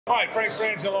All right,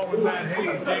 Frangie along with Matt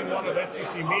Hayes, day one of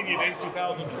SEC Media Days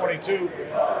 2022.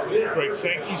 Greg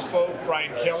Sankey spoke,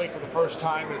 Brian Kelly for the first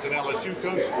time as an LSU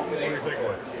coach. What are your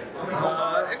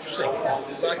takeaways? Interesting.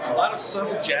 A lot of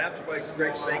subtle jabs by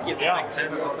Greg Sankey at the Big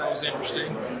Ten. I thought that was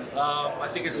interesting. I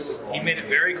think he made it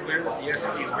very clear that the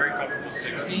SEC is very comfortable with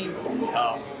 16.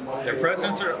 Their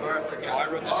presidents are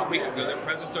I wrote this a week ago, their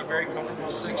presidents are very comfortable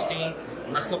with 16.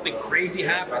 Unless something crazy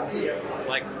happens,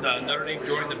 like Notre Dame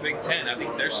joining the Big Ten, I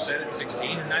think they're set at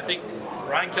 16. And I think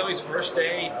Brian Kelly's first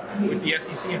day with the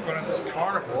SEC in front of this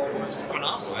carnival was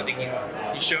phenomenal. I think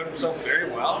he showed himself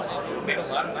very well and he made a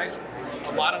lot of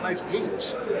nice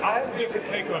moves. I have a different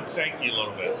take on Sankey a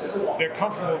little bit. They're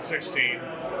comfortable with 16,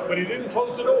 but he didn't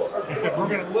close the door. He said, we're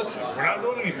going to listen. We're not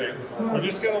doing anything. We're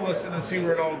just going to listen and see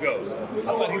where it all goes. I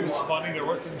thought he was funny. There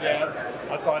were some jabs.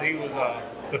 I thought he was,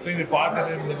 the thing that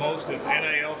bothered him the most is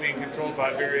NIL being controlled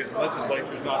by various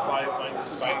legislatures, not by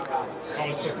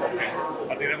college football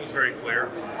people. I think that was very clear.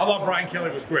 I thought Brian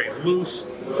Kelly was great. Loose,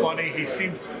 funny.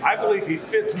 I believe he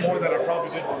fits more than I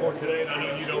probably did before today, and I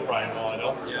know you know Brian well, I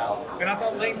know. Yeah. And I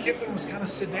thought Lane Kiffin was kind of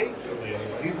sedate today.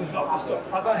 He was not the star.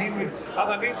 I thought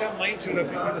anytime Lane showed up,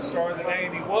 he'd be the star of the day,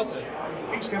 and he wasn't.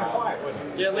 He was kind of quiet with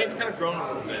him. Yeah, Lane's kind of grown a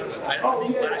little bit. I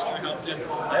think last year helped him.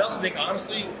 I also think,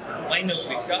 honestly, Lane knows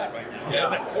what he's got right now. He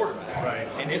doesn't have a quarterback. Right.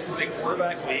 And this is a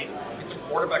quarterback league. It's a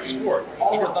quarterback sport.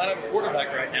 He does not have a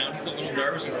quarterback right now, and he's a little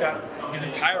nervous. He's got his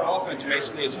entire offense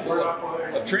basically is full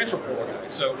of transfer portal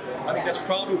guys. So I think that's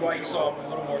probably why you saw him a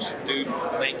little more subdued.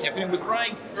 Lane Kiffin. And with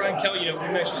Brian Kelly, we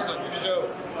mentioned this on your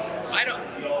show.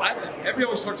 Everybody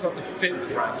always talks about the fit with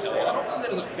Brian Kelly. I don't see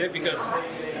that as a fit because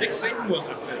Nick Saban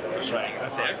wasn't a fit at LSU.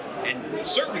 Right. And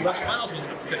certainly Les Miles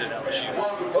wasn't a fit at LSU.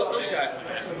 Both those guys won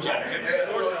national championships. Of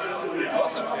course,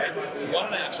 was a fit. Won a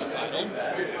national title.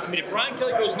 I mean, if Brian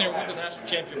Kelly goes in there and wins a national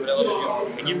championship with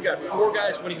LSU, and you've got 4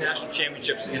 guys winning national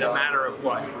championships in a matter of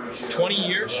what, 20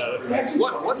 years?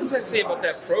 What does that say about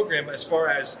that program as far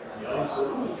as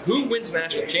who wins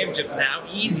national championships and how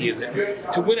easy is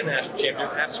it to win a national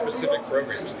championship at specific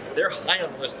programs? They're high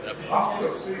on the list of them.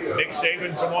 Nick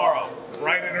Saban tomorrow,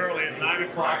 bright and early at 9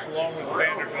 o'clock, along with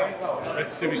Vanderbilt,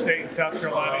 Mississippi State, and South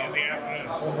Carolina in the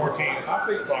afternoon, and 4 more teams. Talk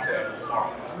to them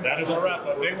tomorrow. That is our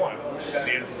wrap-up, day one of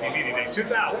the SEC Media Days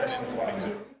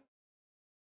 2022.